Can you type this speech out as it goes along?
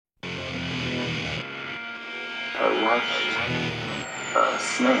I watched a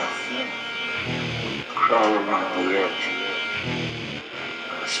snail crawl along the edge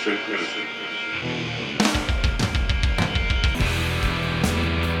of a street roof.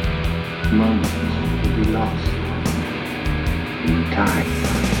 Moments will be lost in time,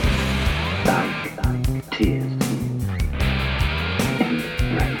 like tears in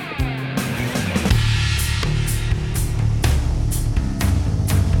rain.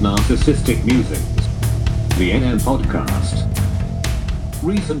 Narcissistic Music, the NN Podcast.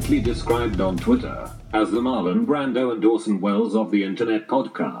 Recently described on Twitter as the Marlon Brando and Orson Welles of the Internet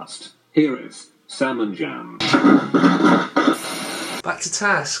Podcast. Here is Sam and Jam. Back to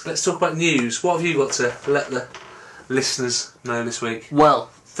task. Let's talk about news. What have you got to let the listeners know this week?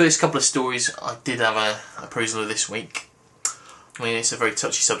 Well, first couple of stories, I did have a perusal of this week. I mean, it's a very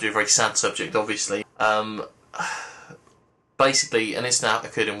touchy subject, a very sad subject, obviously. Basically, and it's now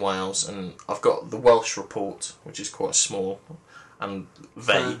occurred in Wales, and I've got the Welsh report, which is quite small and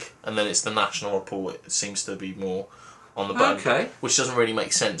vague, and then it's the national report. It seems to be more on the bone, which doesn't really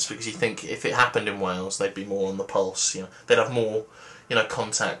make sense, because you think if it happened in Wales, they'd be more on the pulse. You know, they'd have more,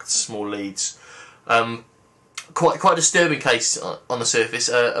 contacts, more leads. Quite a disturbing case on the surface.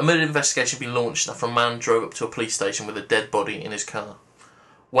 A murder investigation has been launched after a man drove up to a police station with a dead body in his car.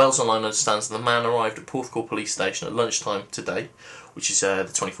 Wales Online understands that the man arrived at Porthcawl Police Station at lunchtime today, which is the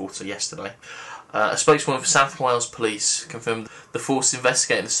 24th, so yesterday. A spokeswoman for South Wales Police confirmed the force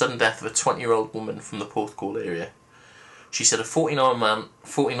investigating the sudden death of a 20-year-old woman from the Porthcawl area. She said a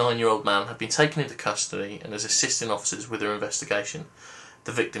 49-year-old man had been taken into custody and is assisting officers with their investigation.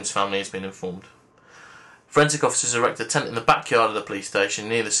 The victim's family has been informed. Forensic officers erected a tent in the backyard of the police station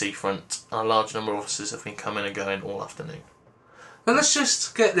near the seafront, and a large number of officers have been coming and going all afternoon. Now let's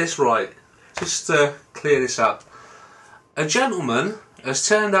just get this right. Just clear this up. A gentleman has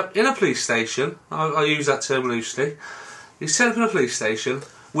turned up in a police station. I use that term loosely. He's turned up in a police station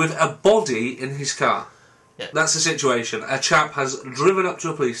with a body in his car. Yeah. That's the situation. A chap has driven up to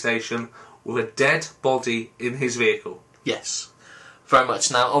a police station with a dead body in his vehicle. Yes, very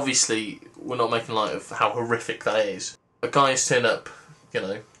much. Now, obviously, we're not making light of how horrific that is. A guy has turned up,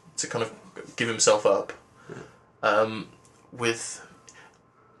 to kind of give himself up. With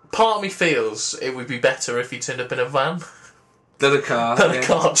part of me feels it would be better if he turned up in a van than a car. Do you know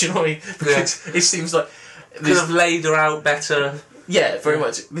what I mean? Because it seems like could have laid her out better. Yeah, very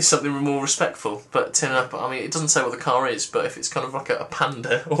much. There's something more respectful. But turning up, I mean, it doesn't say what the car is, but if it's kind of like a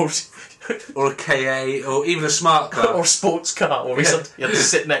Panda or a KA or even a smart car or a sports car, or he had to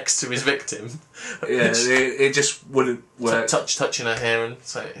sit next to his victim. Yeah, it just wouldn't work. Touching her hair and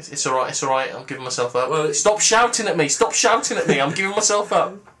say, it's alright, I'm giving myself up. Well, stop shouting at me, I'm giving myself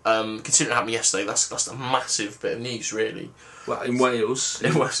up. Considering it happened yesterday, that's a massive bit of news, really. Well, in Wales.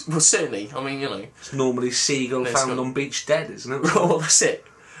 Well, certainly. I mean, It's normally seagull found on beach dead, isn't it? Well, that's it.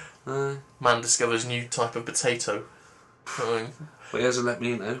 Man discovers new type of potato. Well, he hasn't let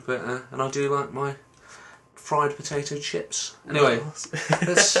me know, but and I do like my fried potato chips. Anyway,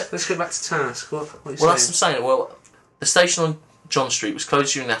 let's get back to task. What are you saying? That's what I'm saying. Well, the station on John Street was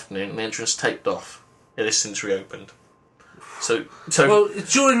closed during the afternoon and the entrance taped off. It has since reopened. So well,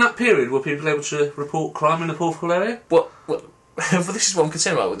 during that period, were people able to report crime in the Porthcawl area? Well, this is what I'm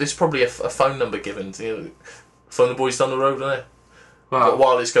concerned about. There's probably a phone number given. Phone the boys down the road there. Wow. But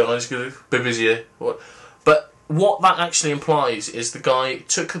while it's going on, it's going to be busy. But what that actually implies is the guy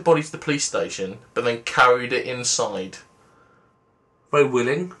took the body to the police station, but then carried it inside. Very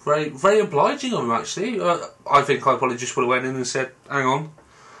willing, very obliging of him, actually. I think I probably just would have went in and said, "Hang on,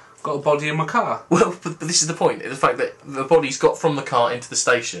 got a body in my car." Well, but this is the point. The fact that the body's got from the car into the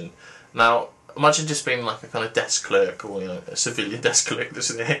station. Now, imagine just being like a kind of desk clerk or a civilian desk clerk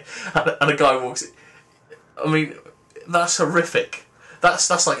that's there, and a guy walks in. I mean, that's horrific.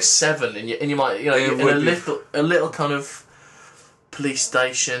 That's like 7 in your mind. In a little kind of police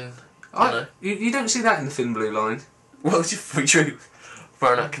station. You don't see that in the Thin Blue Line. Well, it's very true.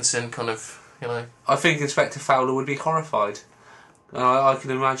 Baron Atkinson kind of, I think Inspector Fowler would be horrified. I can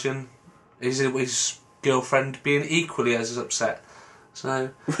imagine his girlfriend being equally as upset.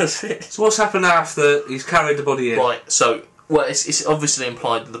 So what's happened after he's carried the body in? Right, so, it's obviously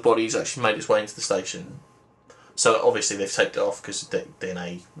implied that the body's actually made its way into the station. So, obviously, they've taken it off because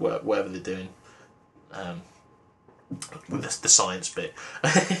DNA, whatever they're doing, with the science bit.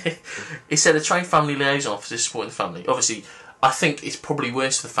 He said a trained family liaison officer is supporting the family. Obviously, I think it's probably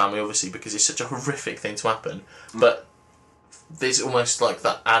worse for the family, obviously, because it's such a horrific thing to happen. But there's almost like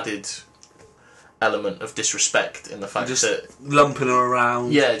that added element of disrespect in the fact just that lumping her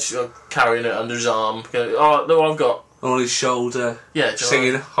around. Yeah, just carrying it under his arm. Going, oh, look what I've got. on his shoulder. Yeah,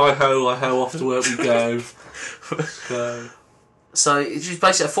 singing "Hi ho, off to work we go." So it's just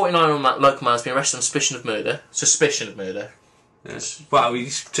basically a 49-year-old local man has been arrested on suspicion of murder. Yes. Well,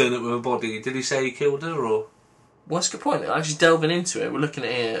 he's turned up with a body. Did he say he killed her, or? Well, that's a good point. Actually, delving into it, we're looking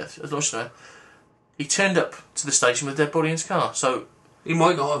at here. He turned up to the station with a dead body in his car. So he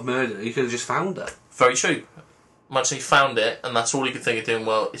might not have murdered her. He could have just found her. Very true. Might say he found it, and that's all he could think of doing.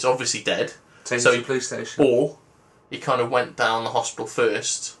 Well, it's obviously dead. Take it to the police station. Or he kind of went down the hospital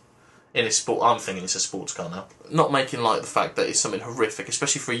first in his sport. I'm thinking it's a sports car now. Not making light of the fact that it's something horrific,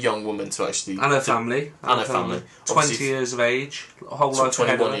 especially for a young woman to actually... And her family. 20 years of age. A whole life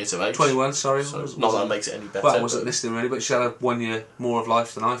 21 years of age. 21, sorry. So not that makes it any better. Well, I wasn't listening really, but she had 1 year more of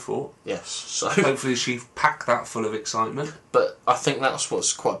life than I thought. Yes. So hopefully she packed that full of excitement. But I think that's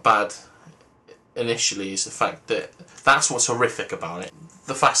what's quite bad initially, is the fact that that's what's horrific about it.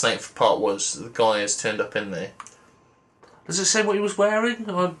 The fascinating part was the guy has turned up in there. Does it say what he was wearing?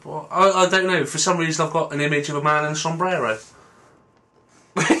 I don't know. For some reason, I've got an image of a man in a sombrero.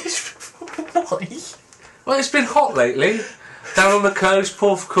 Why? Well, it's been hot lately. Down on the coast,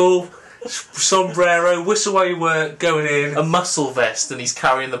 puff, cool, sombrero, whistle while you work, going in. A muscle vest, and he's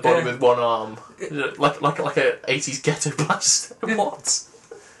carrying the body with one arm, like a 80s ghetto blaster. What?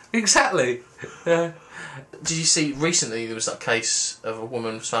 Exactly. Did you see recently there was that case of a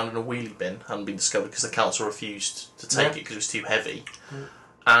woman was found in a wheelie bin, hadn't been discovered because the council refused to take it because it was too heavy,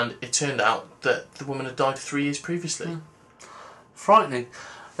 and it turned out that the woman had died 3 years previously. Frightening.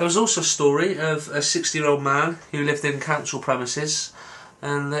 There was also a story of a 60-year-old man who lived in council premises,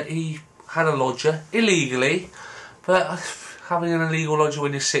 and that he had a lodger illegally, but having an illegal lodger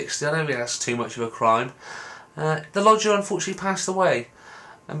when you're 60, I don't think that's too much of a crime. The lodger unfortunately passed away.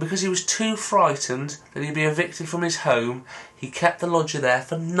 And because he was too frightened that he'd be evicted from his home, he kept the lodger there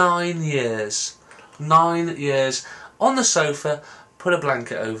for 9 years. 9 years. On the sofa, put a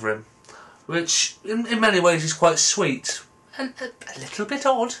blanket over him. Which, in many ways, is quite sweet. And a little bit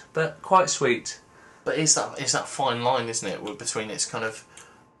odd, but quite sweet. But is that fine line, isn't it, between its kind of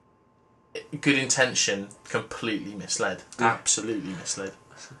good intention completely misled? Absolutely misled.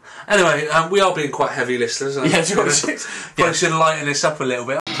 Anyway, we are being quite heavy listeners. Yeah, probably should lighten this up a little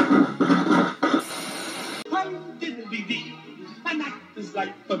bit.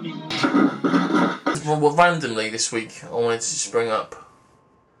 Well, randomly this week, I wanted to just bring up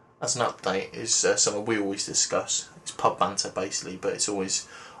as an update is something we always discuss. It's pub banter, basically, but it's always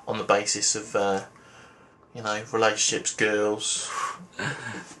on the basis of relationships, girls.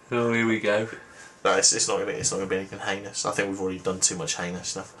 Oh, here we go. No, it's not gonna be anything heinous. I think we've already done too much heinous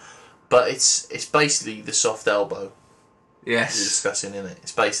stuff. But it's basically the soft elbow. Yes. We're discussing in it.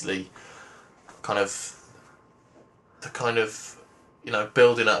 It's basically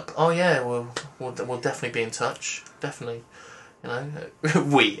building up. Oh yeah, we'll definitely be in touch. Definitely,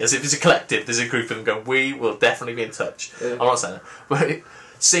 we, as if it's a collective. There's a group of them going. We will definitely be in touch. Yeah. I'm not saying that, but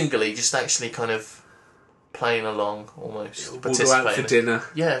singly, just actually kind of playing along almost. We'll go out for dinner.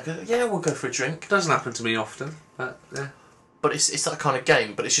 Yeah, we'll go for a drink. Doesn't happen to me often, but yeah. But it's that kind of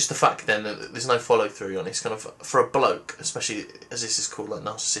game. But it's just the fact then that there's no follow through on it. It's kind of for a bloke, especially as this is called like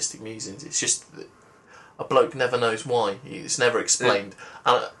narcissistic musings. It's just a bloke never knows why. It's never explained.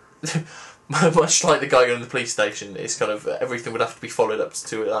 Yeah. And much like the guy going to the police station, it's kind of everything would have to be followed up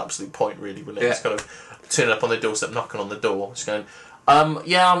to an absolute point, really, wouldn't it? Yeah. It's kind of turning up on the doorstep, knocking on the door, just going. I know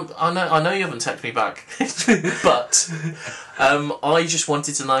you haven't texted me back, but I just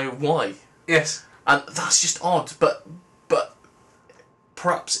wanted to know why. Yes, and that's just odd. But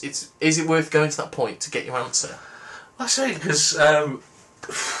perhaps is it worth going to that point to get your answer? I say because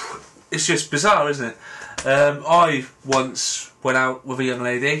it's just bizarre, isn't it? I once went out with a young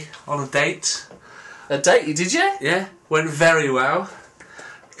lady on a date. A date, did you? Yeah, went very well.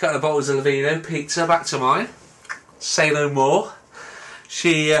 A couple of bottles of Vino, pizza, back to mine. Say no more.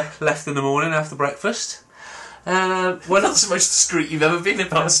 She left in the morning after breakfast. That's the most discreet you've ever been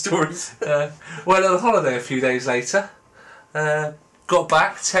about stories. Went on holiday a few days later. Got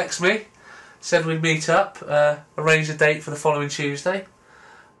back, text me, said we'd meet up, arrange a date for the following Tuesday.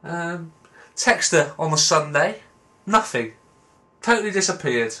 Text her on the Sunday. Nothing. Totally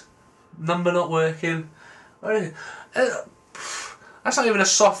disappeared. Number not working. That's not even a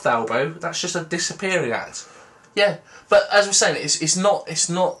soft elbow. That's just a disappearing act. Yeah, but as we're saying, it's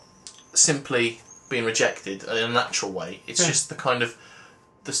not simply being rejected in a natural way. It's just the kind of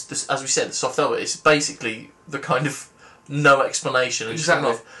this, as we said, the soft elbow. It's basically the kind of no explanation.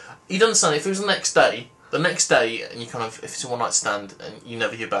 Exactly. You don't understand. If it was the next day, and you kind of if it's a one night stand and you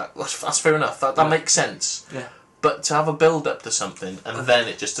never hear back, that's fair enough. That makes sense. Yeah. But to have a build up to something and then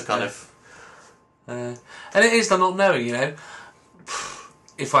it just to kind of And it is the not knowing, you know.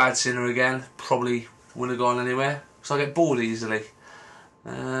 If I had seen her again, probably wouldn't have gone anywhere, because I get bored easily.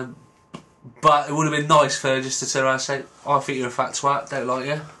 But it would have been nice for her just to turn around and say, I think you're a fat twat, don't like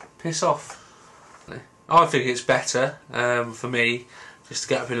you, piss off. I think it's better for me just to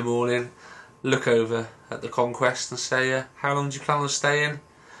get up in the morning, look over at the Conquest and say, how long do you plan on staying?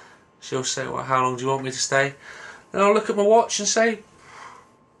 She'll say, well, how long do you want me to stay? Then I'll look at my watch and say,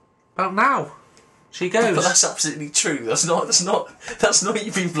 about now. She goes. But that's absolutely true. That's not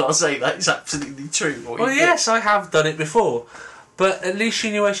you being blasé. That is absolutely true. Well, yes, I have done it before. But at least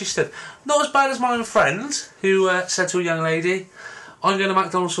she knew where she stood. Not as bad as my own friend, who said to a young lady, I'm going to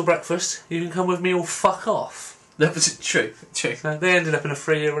McDonald's for breakfast, you can come with me or fuck off. That was true. They ended up in a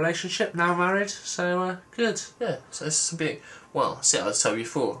 3-year relationship, now married, so good. Yeah, so it's a bit... Well, I was telling you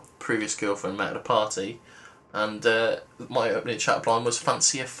before, previous girlfriend met at a party, and my opening chat line was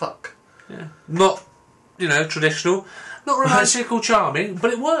fancy a fuck. Yeah. Not, traditional, not romantic or charming,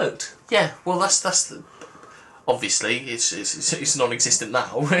 but it worked. Yeah, well that's the... Obviously, it's non-existent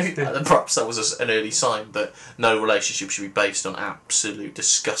now. Perhaps that was an early sign that no relationship should be based on absolute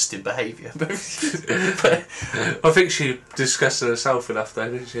disgusting behaviour. I think she disgusted herself enough, though,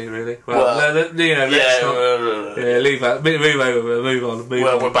 didn't she? Really? Well, leave that. Move on.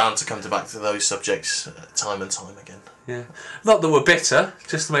 We're bound to come back to those subjects time and time again. Yeah, not that we're bitter,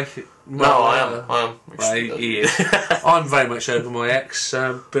 just to make it. No, I am. Well, he is. I'm very much over my ex.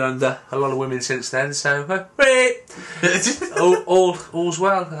 Been under a lot of women since then, so all's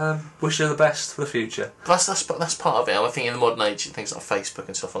well. Wish her the best for the future. That's part of it. I think in the modern age, things like Facebook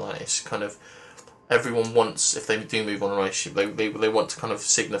and stuff like that, it's kind of everyone wants, if they do move on a relationship, they want to kind of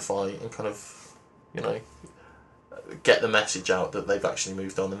signify and kind of, get the message out that they've actually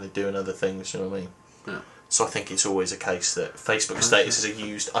moved on and they're doing other things. You know what I mean? Yeah. So I think it's always a case that Facebook statuses are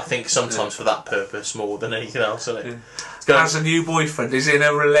used, I think, sometimes for that purpose more than anything else, isn't it? Yeah. As a new boyfriend is in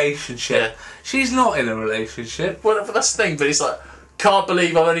a relationship. Yeah. She's not in a relationship. Well, that's the thing, but it's like, can't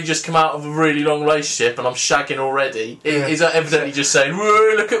believe I've only just come out of a really long relationship and I'm shagging already. Yeah. Is that evidently just saying,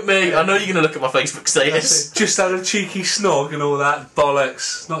 whoa, look at me, I know you're going to look at my Facebook status. Just had a cheeky snog and all that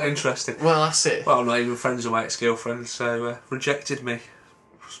bollocks. Not interested. Well, that's it. Well, I'm not even friends with my ex-girlfriend, so rejected me.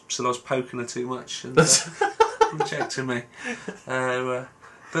 So I was poking her too much and rejecting me.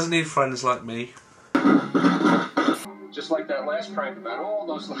 Doesn't need friends like me. Just like that last prank about all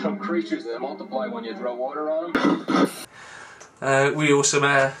those little creatures that multiply when you throw water on them. We also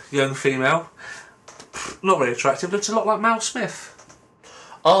met a young female, not very attractive, looks a lot like Mel Smith.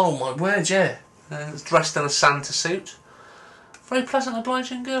 Oh my word, yeah. Dressed in a Santa suit. Very pleasant,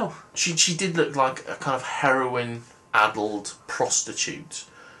 obliging girl. She did look like a kind of heroin-addled prostitute.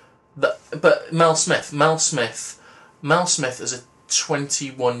 But Mel Smith as a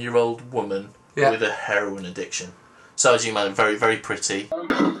 21-year-old woman with a heroin addiction. So as you imagine, very, very pretty.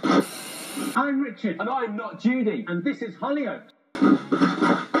 I'm Richard. And I'm not Judy. And this is Hollyoaks.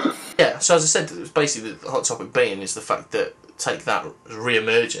 Yeah, so as I said, basically the hot topic being is the fact that take that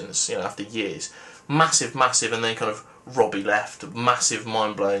re-emergence, after years, massive, and then kind of Robbie left, massive,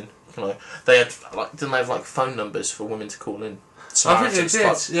 mind blown. They had didn't they have phone numbers for women to call in? I think they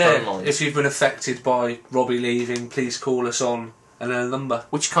did, yeah. If you've been affected by Robbie leaving, please call us on a number.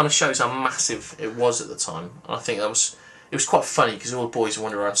 Which kind of shows how massive it was at the time. And I think it was quite funny because all the boys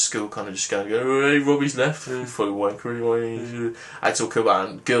wandering around school kind of just going, hey, Robbie's left. Full wanker anyway. Acts all cool about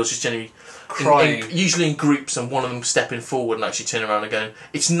it. And girls just generally crying. Usually in groups, and one of them stepping forward and actually turning around and going,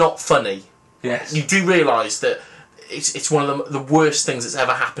 it's not funny. Yes. You do realise that it's one of the worst things that's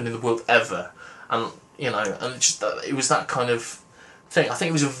ever happened in the world ever. And, and just it was that kind of thing. I think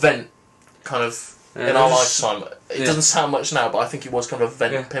it was a vent kind of in our lifetime. It doesn't sound much now, but I think it was kind of a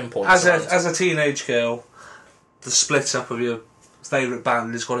vent pinpoint. As a teenage girl, the split up of your favourite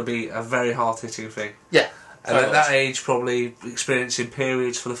band is going to be a very hard-hitting thing. Yeah. And at that age, probably experiencing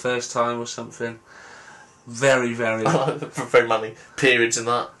periods for the first time or something. Very, very... very many periods in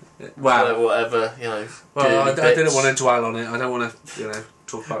that. Wow. Whatever, Well, I didn't want to dwell on it. I don't want to,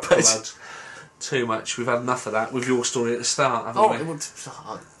 talk about blood too much. We've had enough of that with your story at the start, haven't we?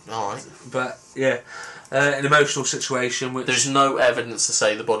 Alright. But, yeah. An emotional situation which... There's no evidence to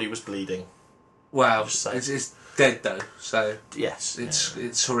say the body was bleeding. Well, it's dead though, so... Yes.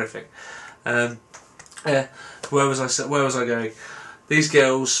 It's horrific. Where was I going? These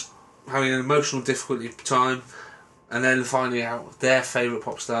girls having an emotional difficulty time, and then finding out their favourite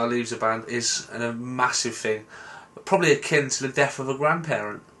pop star leaves a band is a massive thing. Probably akin to the death of a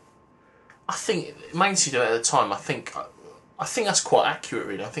grandparent. I think, mainly at the time, I think that's quite accurate,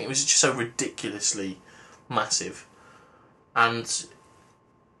 really. I think it was just so ridiculously massive. And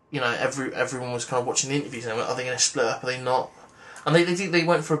everyone was kind of watching the interviews and are they going to split up? Are they not? And they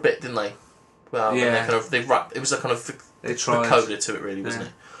went for a bit, didn't they? Well, yeah. They wrapped. It was a kind of they tried. The coda to it, really, wasn't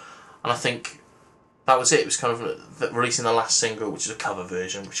it? And I think that was it. It was kind of releasing the last single, which is a cover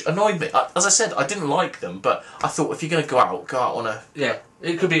version, which annoyed me. As I said, I didn't like them, but I thought if you're going to go out on a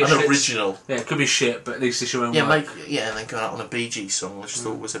it could be an original. Yeah, it could be shit, but at least it's your own. And then going out on a Bee Gees song, I just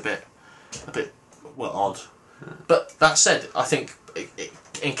thought was a bit odd. Yeah. But that said, I think it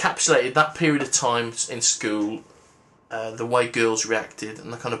encapsulated that period of time in school, the way girls reacted,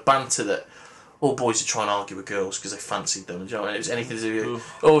 and the kind of banter that all boys would try and argue with girls because they fancied them. Do you know what I mean? It was anything to do with,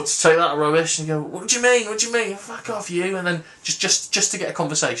 to take that rubbish, and you go, what do you mean? What do you mean? Fuck off, you! And then just to get a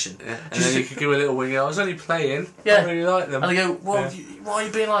conversation. Yeah. And then you could give a little wing. I was only playing. Yeah. I really like them. And they go, well, why are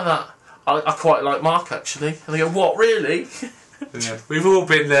you being like that? I quite like Mark, actually. And they go, what, really? Yeah. We've all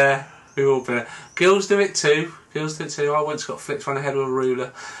been there. Girls do it too. I once got flicked on the head with a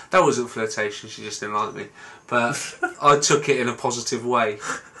ruler. That wasn't flirtation, she just didn't like me. But I took it in a positive way.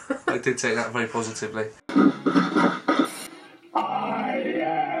 I did take that very positively. I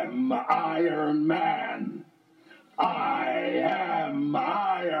am Iron Man. I am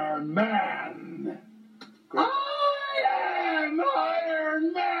Iron Man. I am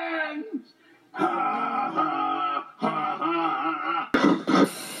Iron Man. Ha ha ha ha.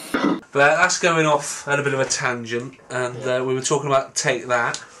 But that's going off at a bit of a tangent, and we were talking about Take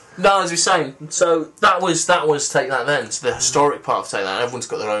That. No, as we were saying, so that was Take That then. So the historic part of Take That, everyone's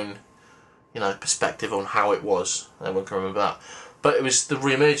got their own, perspective on how it was. Everyone can remember that. But it was the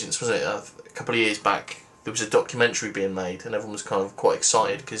re-emergence, wasn't it? A couple of years back, there was a documentary being made, and everyone was kind of quite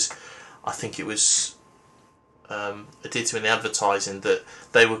excited because I think it was adhered to in the advertising that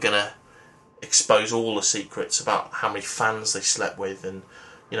they were going to expose all the secrets about how many fans they slept with and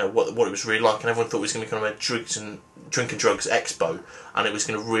what it was really like, and everyone thought it was going to become a drink and drugs expo, and it was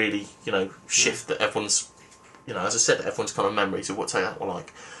going to really shift that everyone's as I said, everyone's kind of memories of what Take That were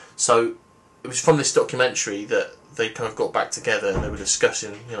like. So it was from this documentary that they kind of got back together and they were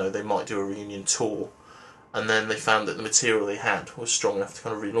discussing they might do a reunion tour, and then they found that the material they had was strong enough to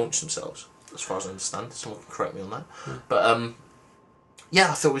kind of relaunch themselves, as far as I understand. Someone can correct me on that. But I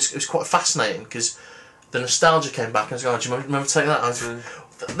thought it was quite fascinating because the nostalgia came back and I was going, do you remember Take That?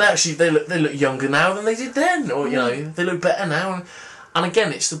 They look younger now than they did then, or they look better now. And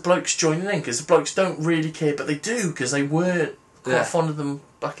again, it's the blokes joining in because the blokes don't really care, but they do because they weren't quite fond of them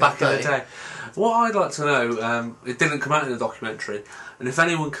back in the day. What I'd like to know, it didn't come out in the documentary, and if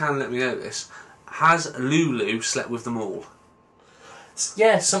anyone can let me know this, has Lulu slept with them all?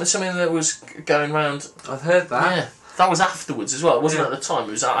 Yeah, something that was going round. I've heard that. Yeah, that was afterwards as well. It wasn't at the time.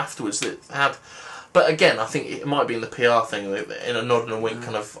 It was afterwards that had. But again, I think it might be in the PR thing, in a nod and a wink,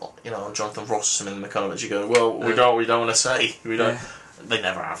 kind of, on Jonathan Ross or something in the comments. You go, well, we don't want to say, we don't. They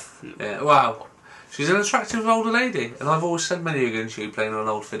never have. Yeah. Wow, she's an attractive older lady, and I've always said many against you playing on an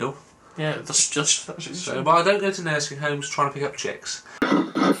old fiddle. Yeah, that's just. So, but I don't go to nursing homes trying to pick up chicks.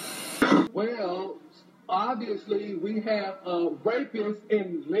 Well, obviously we have a rapist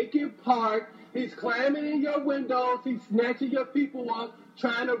in Lincoln Park. He's climbing in your windows. He's snatching your people up,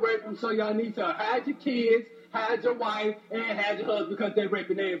 trying to rape them. So y'all need to hide your kids, hide your wife, and hide your husband because they're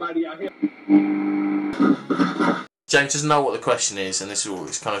raping everybody out here. James doesn't know what the question is, and this is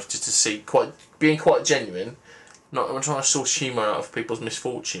always kind of just to see being quite genuine. I'm trying to source humour out of people's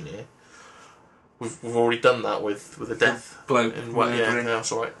misfortune here. We've already done that with the death bloke. Yeah,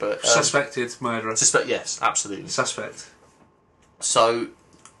 that's all right. But suspected murderer. Yes, absolutely. Suspect. So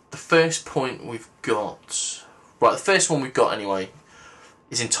the first point we've got, the first one we've got anyway,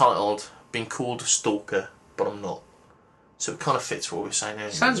 is entitled "Being Called a Stalker, but I'm Not." So it kind of fits what we're saying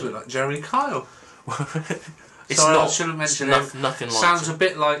here. Sounds a bit like Jeremy Kyle. Sorry, I shouldn't mention him. Nothing like Sounds a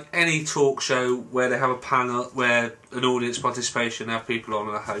bit like any talk show where they have a panel, where an audience participation, they have people on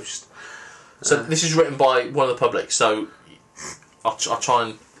and a host. So this is written by one of the public, so I'll try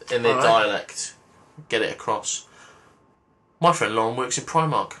and, in their dialect, get it across. My friend Lauren works in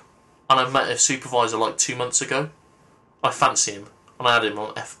Primark, and I met a supervisor like 2 months ago. I fancy him, and I had him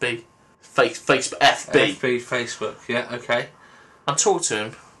on FB. Facebook. Facebook, yeah, okay. I talked to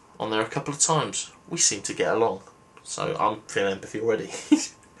him on there a couple of times. We seem to get along, so I'm feeling empathy already.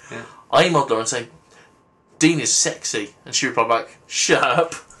 Yeah. I emailed her and said, "Dean is sexy," and she replied back, "Shut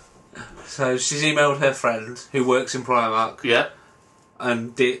up." So she's emailed her friend who works in Primark. Yeah.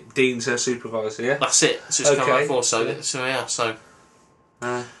 And Dean's her supervisor, yeah? That's it. So it's come back for.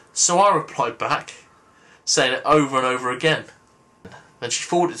 So I replied back, saying it over and over again. Then she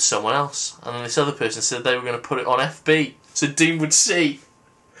forwarded it to someone else, and then this other person said they were going to put it on FB so Dean would see.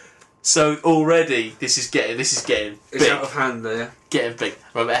 So already this is getting It's big. out of hand there. Getting big.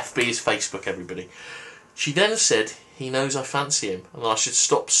 Remember, FB is Facebook, everybody. She then said he knows I fancy him and I should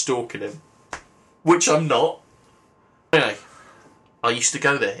stop stalking him, which I'm not. Anyway, I used to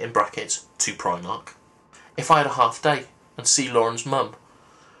go there, in brackets, to Primark, if I had a half day and see Lauren's mum.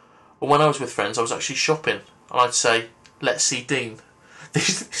 Or when I was with friends, I was actually shopping and I'd say, let's see Dean.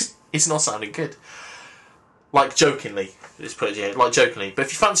 It's not sounding good. Like jokingly, let's put it here, like jokingly. But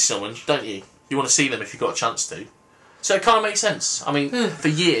if you fancy someone, don't you? You want to see them if you've got a chance to. So it kind of makes sense. I mean, for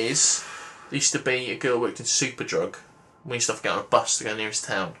years, there used to be a girl who worked in Superdrug. We used to have to get on a bus to go nearest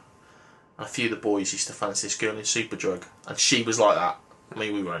town. And a few of the boys used to fancy this girl in Superdrug. And she was like that. I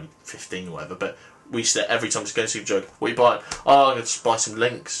mean, we were only 15 or whatever, but we used to, every time we go to Superdrug, what are you buying? Oh, I'm going to buy some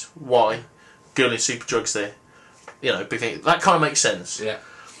links. Why? Girl in Superdrug's there. You know, big thing. That kind of makes sense. Yeah,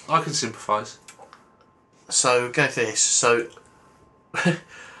 I can sympathise. So, go for this. So,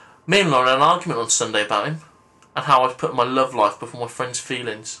 me and Lauren had an argument on Sunday about him and how I'd put my love life before my friend's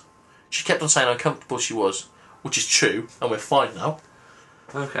feelings. She kept on saying how uncomfortable she was, which is true, and we're fine now.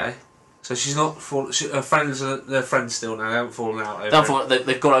 Okay. So she's not... her friends are friends still now, they haven't fallen out over it.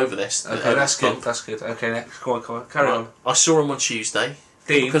 They've got over this. Okay, that's good, that's good. Okay, next. Go on, carry on. I saw him on Tuesday.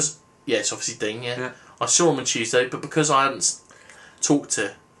 Dean? Because, yeah, it's obviously Dean, Yeah. I saw him on Tuesday, but because I hadn't talked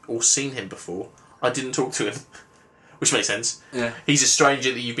to or seen him before, I didn't talk to him. Which makes sense. Yeah. He's a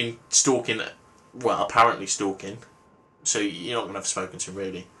stranger that you've been stalking, well, apparently stalking, so you're not going to have spoken to him,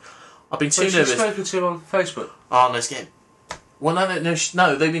 really. I've been too nervous. You've spoken to him on Facebook? Oh, no, it's getting... Well,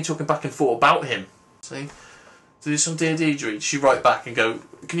 no, they've been talking back and forth about him. See? So there's some Dear Deirdre. She write back and go,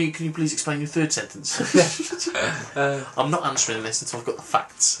 can you please explain your third sentence? I'm not answering this until I've got the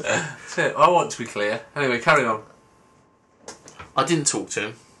facts. That's it. I want to be clear. Anyway, carry on. I didn't talk to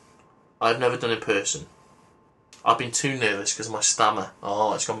him. I've never done in person. I've been too nervous because of my stammer.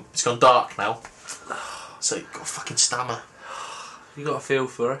 Oh, it's gone dark now. So you've got a fucking stammer. You got a feel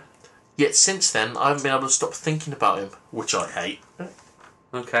for her. Yet since then, I haven't been able to stop thinking about him, which I hate.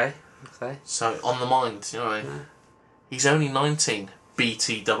 Okay. So on the mind, you know what I mean? He's only 19.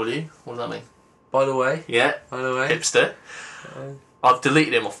 BTW. What does that mean? By the way. Yeah. By the way. Hipster. I've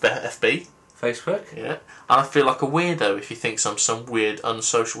deleted him off FB. Facebook. Yeah. And I feel like a weirdo if he thinks I'm some weird,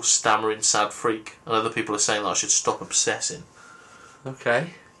 unsocial, stammering, sad freak. And other people are saying that I should stop obsessing.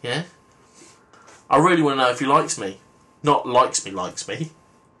 Okay. Yeah. I really want to know if he likes me. Not likes me.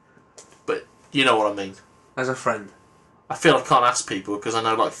 But you know what I mean. As a friend. I feel I can't ask people because I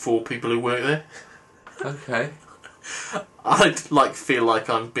know like 4 people who work there. Okay. I feel like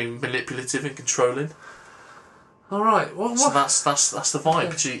I'm being manipulative and controlling. All right. What? So that's the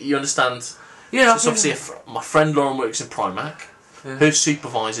vibe. Okay. You understand? Yeah. So it's obviously my friend Lauren works in Primark. Yeah. Her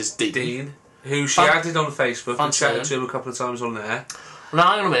supervisor's Dean. Who she added on Facebook and chatted to him a couple of times on there.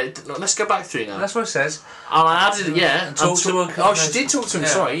 Now hang on a minute. Let's go back through now. That's what it says. And I added it. Yeah. And talked to him. Oh, she did talk to him. Yeah.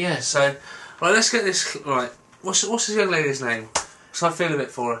 Sorry. Yeah. So right, let's get this right. What's this young lady's name? Because I feel a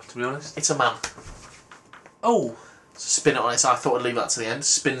bit for her, to be honest. It's a man. Oh. Spin it on it. So I thought I'd leave that to the end.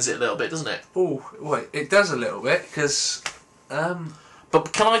 Spins it a little bit, doesn't it? Oh, wait. It does a little bit because.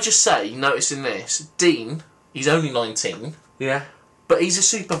 But can I just say, noticing this, Dean, he's only 19. Yeah. But he's a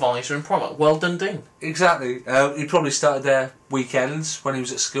supervisor in Primark. Well done, Dean. Exactly. He probably started there weekends when he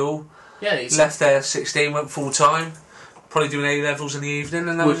was at school. Yeah. He's left there at 16, went full time. Probably doing A-levels in the evening,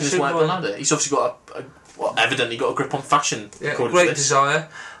 and working his way up the ladder. He's obviously got evidently got a grip on fashion. Yeah, great desire.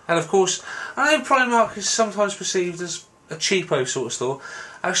 And of course, I know Primark is sometimes perceived as a cheapo sort of store.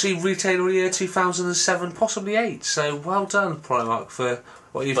 Actually, retailer of the year 2007, possibly 8. So well done, Primark, for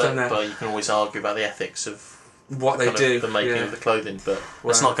what you've done there. But you can always argue about the ethics of what they do, the making of the clothing. But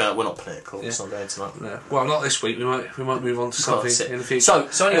let's not go. We're not political. Let's not go into that. No. Well, not this week. We might move on to something in the future.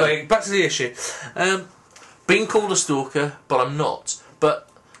 So anyway, back to the issue. Being called a stalker, but I'm not. But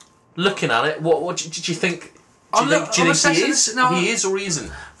looking at it, what did you think? Do you think he is? No, he is or he isn't?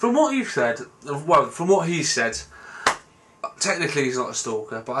 From what you've said, from what he said, technically he's not a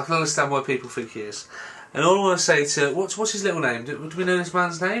stalker, but I can understand why people think he is. And all I want to say to what's his little name? Do we know this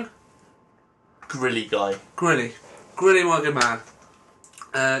man's name? Grilly guy. Grilly, my good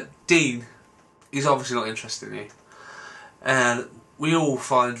man. Dean, he's obviously not interested in you, and we all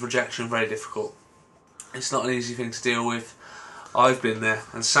find rejection very difficult. It's not an easy thing to deal with. I've been there,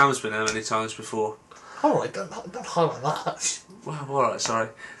 and Sam's been there many times before. Alright, don't highlight that. Well, alright, sorry.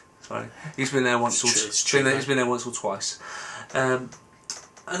 He's been there once he's been there once or twice. And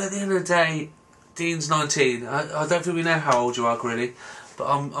at the end of the day, Dean's 19. I don't think we know how old you are, Grilly, but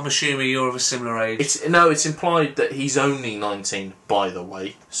I'm assuming you're of a similar age. It's implied that he's only 19, by the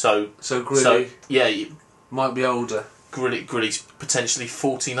way. So Grilly yeah, might be older. Grilly's potentially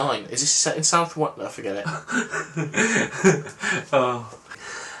 49. Is this set in South? What? No, forget it. Oh.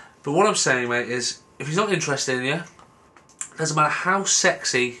 But what I'm saying, mate, is if he's not interested in you, doesn't matter how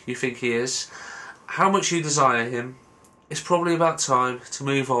sexy you think he is, how much you desire him, it's probably about time to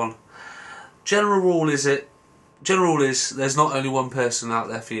move on. General rule is there's not only one person out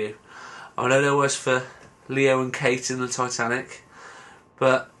there for you. I know there was for Leo and Kate in the Titanic,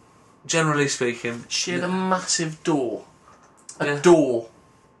 but generally speaking, she had a massive door, door,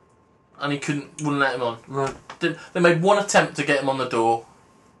 and he wouldn't let him on. No. They made one attempt to get him on the door.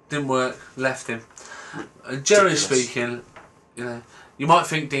 Didn't work, left him. Generally speaking, you know, you might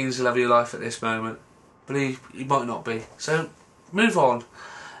think Dean's the love of your life at this moment, but he might not be. So move on.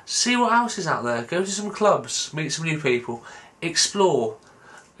 See what else is out there. Go to some clubs, meet some new people, explore,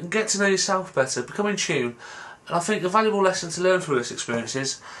 and get to know yourself better. Become in tune. And I think a valuable lesson to learn from this experience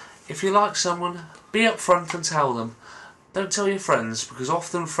is, if you like someone, be upfront and tell them. Don't tell your friends, because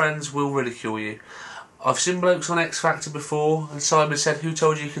often friends will ridicule you. I've seen blokes on X Factor before, and Simon said, "Who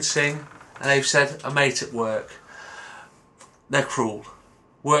told you could sing?" And they've said, "A mate at work." They're cruel.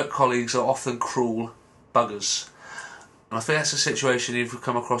 Work colleagues are often cruel buggers. And I think that's the situation you've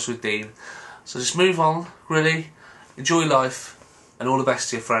come across with Dean. So just move on, really, enjoy life, and all the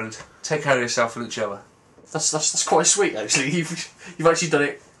best to your friend. Take care of yourself and each other. That's quite sweet, actually. You've actually done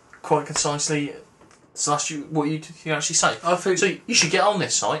it quite concisely. So that's what you actually say. I think so. You should get on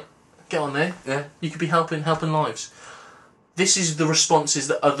this site. Get on there. Yeah. You could be helping lives. This is the responses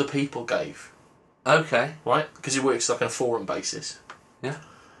that other people gave. Okay. Right? Because it works like on a forum basis. Yeah.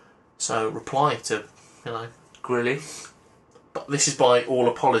 So reply to, Grilly. But this is by all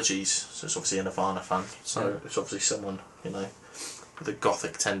apologies. So it's obviously a Nirvana fan. So it's obviously someone, with a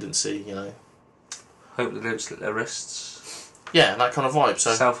gothic tendency, Hope they don't slit their wrists. Yeah, that kind of vibe.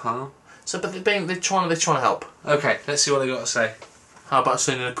 So self-harm. So, but they're trying to help. Okay, let's see what they got to say. How about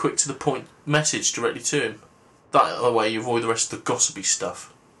sending a quick to the point message directly to him? That way you avoid the rest of the gossipy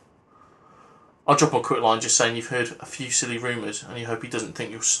stuff. I'll drop a quick line just saying you've heard a few silly rumours and you hope he doesn't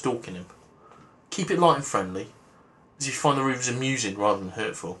think you're stalking him. Keep it light and friendly, as you find the rumours amusing rather than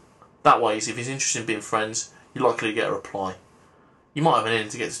hurtful. That way, if he's interested in being friends, you're likely to get a reply. You might have an in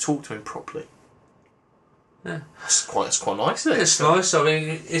to get to talk to him properly. Yeah. It's quite nice, isn't it? It's nice. I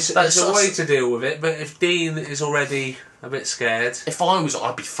mean, it's a way to deal with it. But if Dean is already a bit scared, if I was,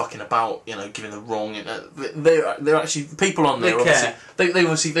 I'd be fucking about, giving the wrong. They're actually people on there. They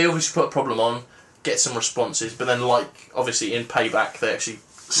obviously put a problem on, get some responses, but then obviously in payback they actually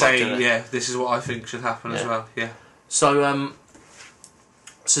say, this is what I think should happen as well. Yeah. So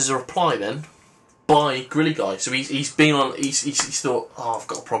there's a reply then by Grilly Guy. So he's been on. He's thought, I've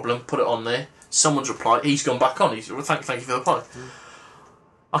got a problem. Put it on there. Someone's replied. He's gone back on. He's thank you for the reply.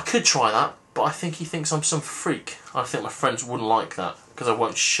 I could try that, but I think he thinks I'm some freak. I think my friends wouldn't like that because I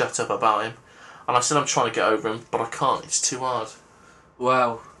won't shut up about him. And I said I'm trying to get over him, but I can't. It's too hard.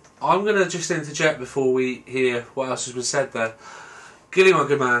 Well, I'm going to just interject before we hear what else has been said there. Gilly, my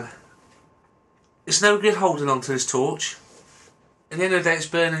good man, it's no good holding on to this torch. At the end of the day, it's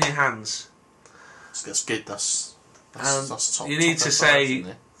burning your hands. That's good. That's top. You need to say,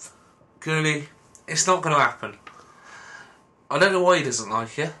 Gilly, it's not going to happen. I don't know why he doesn't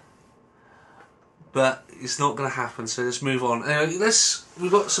like you, but it's not going to happen. So let's move on.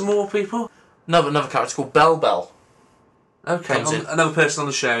 We've got some more people. Another character called Bell Bell. Okay, another person on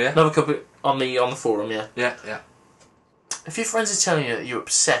the show, yeah. Another couple on the forum, yeah. Yeah. If your friends are telling you that you're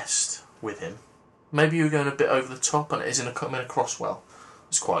obsessed with him, maybe you're going a bit over the top, and it is in a crosswell.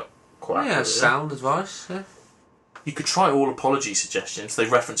 It's quite accurate, sound advice. Yeah. You could try all apology suggestions. They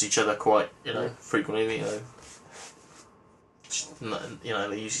reference each other quite, frequently. They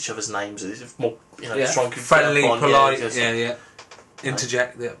use each other's names. It's more, strong, friendly, polite. Yeah.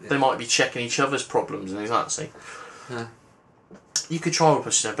 Interject. Yeah. They might be checking each other's problems, and exactly. Yeah. You could try all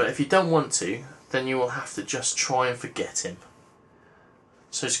apology, but if you don't want to, then you will have to just try and forget him.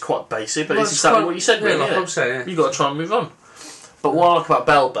 So it's quite basic, but it's exactly what you said, really. Like I'm saying, You've got to try and move on. But what I like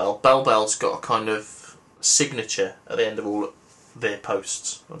about Bell Bell's got a kind of signature at the end of all their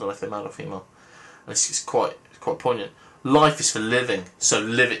posts. I don't know if they're male or female. And it's quite poignant. Life is for living, so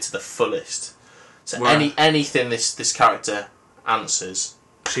live it to the fullest. So anything this character answers,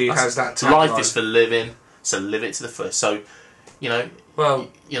 she has that tagline. Life is for living, so live it to the fullest. So, the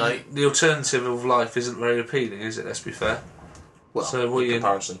alternative of life isn't very appealing, is it? Let's be fair. Well, so in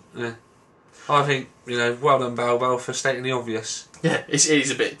comparison. Yeah. I think, well done, Bell, for stating the obvious. Yeah, it is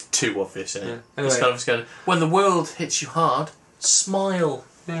a bit too obvious, isn't it? Yeah. Anyway. It's kind of going, when the world hits you hard, smile.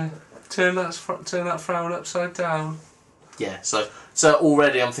 Yeah. Turn that frown upside down. Yeah, so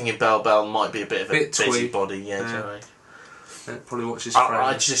already I'm thinking Bell might be a bit of a busybody, yeah. Probably watches Friends.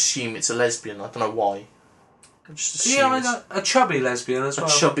 I just assume it's a lesbian. I don't know why. I just assume Yeah, a chubby lesbian as well.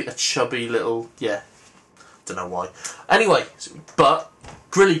 A chubby little, yeah. Don't know why. Anyway, but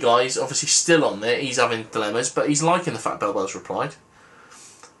Grilly Guy's obviously still on there. He's having dilemmas, but he's liking the fact Bell Bell's replied.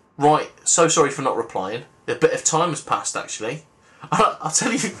 Right, so sorry for not replying. A bit of time has passed, actually. I'll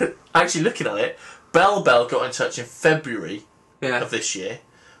tell you, actually looking at it, Bell Bell got in touch in February of this year.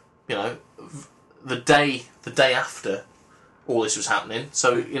 You know, the day after all this was happening.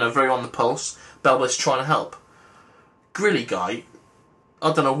 So, you know, very on the pulse. Bell Bell's trying to help. Grilly Guy,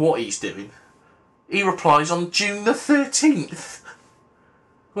 I don't know what he's doing. He replies on June the 13th.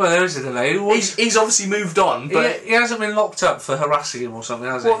 Well, there is a delay. He's obviously moved on, but... He hasn't been locked up for harassing him or something,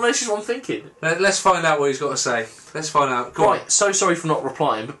 has he? Well, this is what I'm thinking. Let's find out what he's got to say. Let's find out. Go on. So sorry for not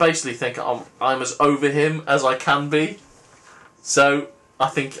replying, but basically think I'm as over him as I can be. So, I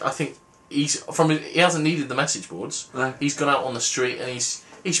think he hasn't needed the message boards. No. He's gone out on the street and he's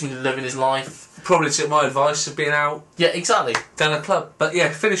been living his life. Probably took my advice of being out. Yeah, exactly. Down a club. But yeah,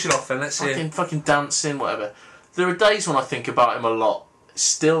 finish it off then, let's see. Fucking dancing, whatever. There are days when I think about him a lot.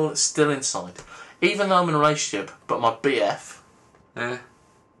 Still inside. Even though I'm in a relationship, but my BF. Yeah.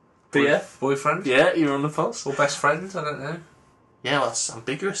 BF? Boyfriend? Yeah, you're on the pulse. Or best friend, I don't know. Yeah, well, that's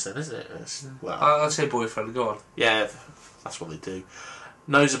ambiguous then, isn't it? Well, I'd say boyfriend, go on. Yeah, that's what they do.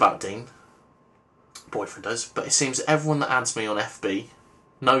 Knows about Dean. Boyfriend does. But it seems everyone that adds me on FB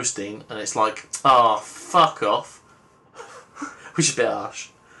knows Dean, and it's like, fuck off. Which is a bit harsh.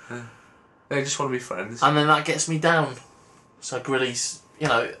 Yeah. They just want to be friends. And then that gets me down. So Grilly's, you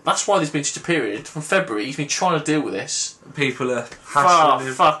know, that's why there's been such a period. From February, he's been trying to deal with this. People are hassling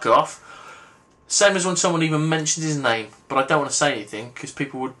him. Fuck off. Same as when someone even mentioned his name, but I don't want to say anything because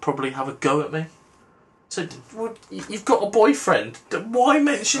people would probably have a go at me. So, you've got a boyfriend. Why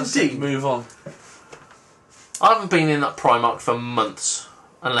mention Dean? Move on. I haven't been in that Primark for months.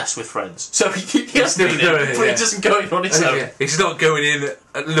 Unless with friends. So he has been in, but he doesn't go in on his own. He's not going in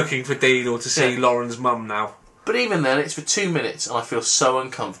looking for Dean or to see Lauren's mum now. But even then, it's for 2 minutes, and I feel so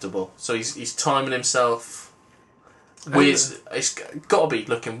uncomfortable. So he's timing himself. It's got to be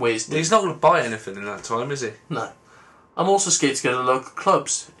looking weird. He's not going to buy anything in that time, is he? No. I'm also scared to go to the local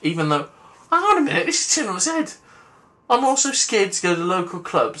clubs, even though... Hang on a minute, this is turning on its head. I'm also scared to go to the local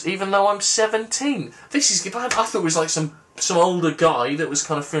clubs, even though I'm 17. This is bad. I thought it was like some older guy that was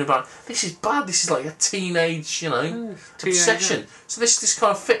kind of feeling about, this is bad, this is like a teenage, obsession. So this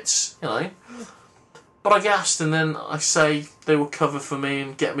kind of fits, But I gassed, and then I say they will cover for me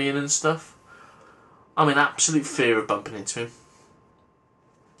and get me in and stuff. I'm in absolute fear of bumping into him.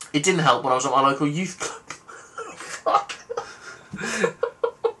 It didn't help when I was at my local youth club. Fuck.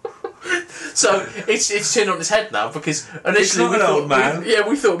 So it's turned on its head now, because initially we thought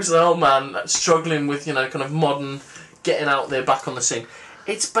we thought it was an old man struggling with kind of modern getting out there back on the scene.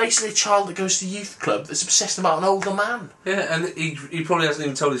 It's basically a child that goes to youth club that's obsessed about an older man. Yeah, and he probably hasn't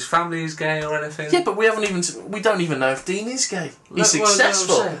even told his family he's gay or anything. Yeah, but we don't even know if Dean is gay. He's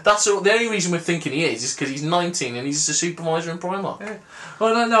successful. That's all. The only reason we're thinking he is because he's 19 and he's a supervisor in Primark. Yeah.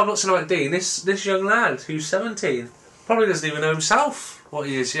 Well, no, I'm not saying about Dean. This young lad who's 17 probably doesn't even know himself what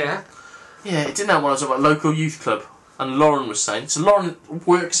he is yet. Yeah, it didn't help when I was about local youth club, and Lauren was saying. So Lauren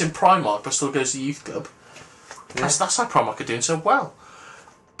works in Primark but still goes to youth club. Yeah. That's how Primark are doing so well.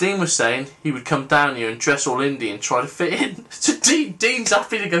 Dean was saying he would come down here and dress all Indian and try to fit in. So Dean's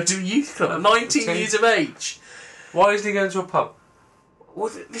happy to go to a youth club at 19 years of age. Why isn't he going to a pub? Well,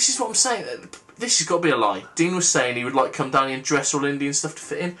 this is what I'm saying. This has got to be a lie. Dean was saying he would come down here and dress all Indian stuff to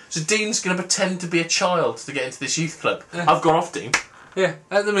fit in. So Dean's going to pretend to be a child to get into this youth club. Yeah. I've gone off Dean. Yeah,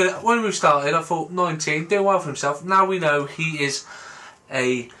 at the minute, when we started, I thought 19, doing well for himself. Now we know he is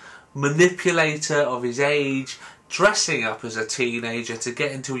a manipulator of his age, dressing up as a teenager to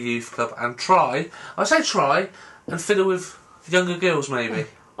get into a youth club and try and fiddle with younger girls maybe.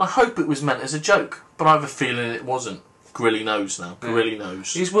 I hope it was meant as a joke, but I have a feeling it wasn't. Grilly knows now. Yeah. Grilly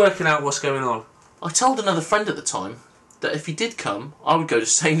knows. He's working out what's going on. I told another friend at the time that if he did come, I would go to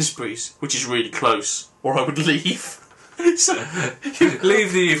Sainsbury's, which is really close, or I would leave. So,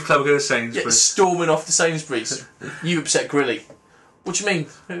 leave the youth club and go to Sainsbury's. Yeah, storming off to Sainsbury's. You upset Grilly. What do you mean?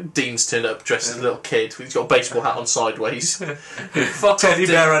 Dean's turned up dressed as a little kid. He's got a baseball hat on sideways. Fuck Teddy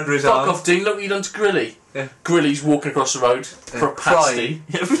bear under his arm. Fuck off, Dean. Look what you done to Grilly. Yeah. Grilly's walking across the road for a pasty.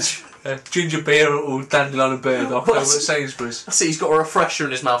 Ginger beer or dandelion and burdock over at Sainsbury's. I see he's got a refresher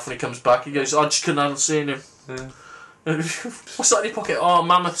in his mouth when he comes back. He goes, I just couldn't handle seeing him. Yeah. What's that in your pocket? Oh,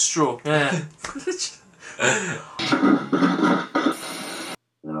 mammoth straw. Yeah.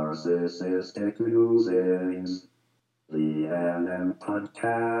 Narcissistic Musings, the NM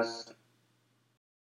Podcast.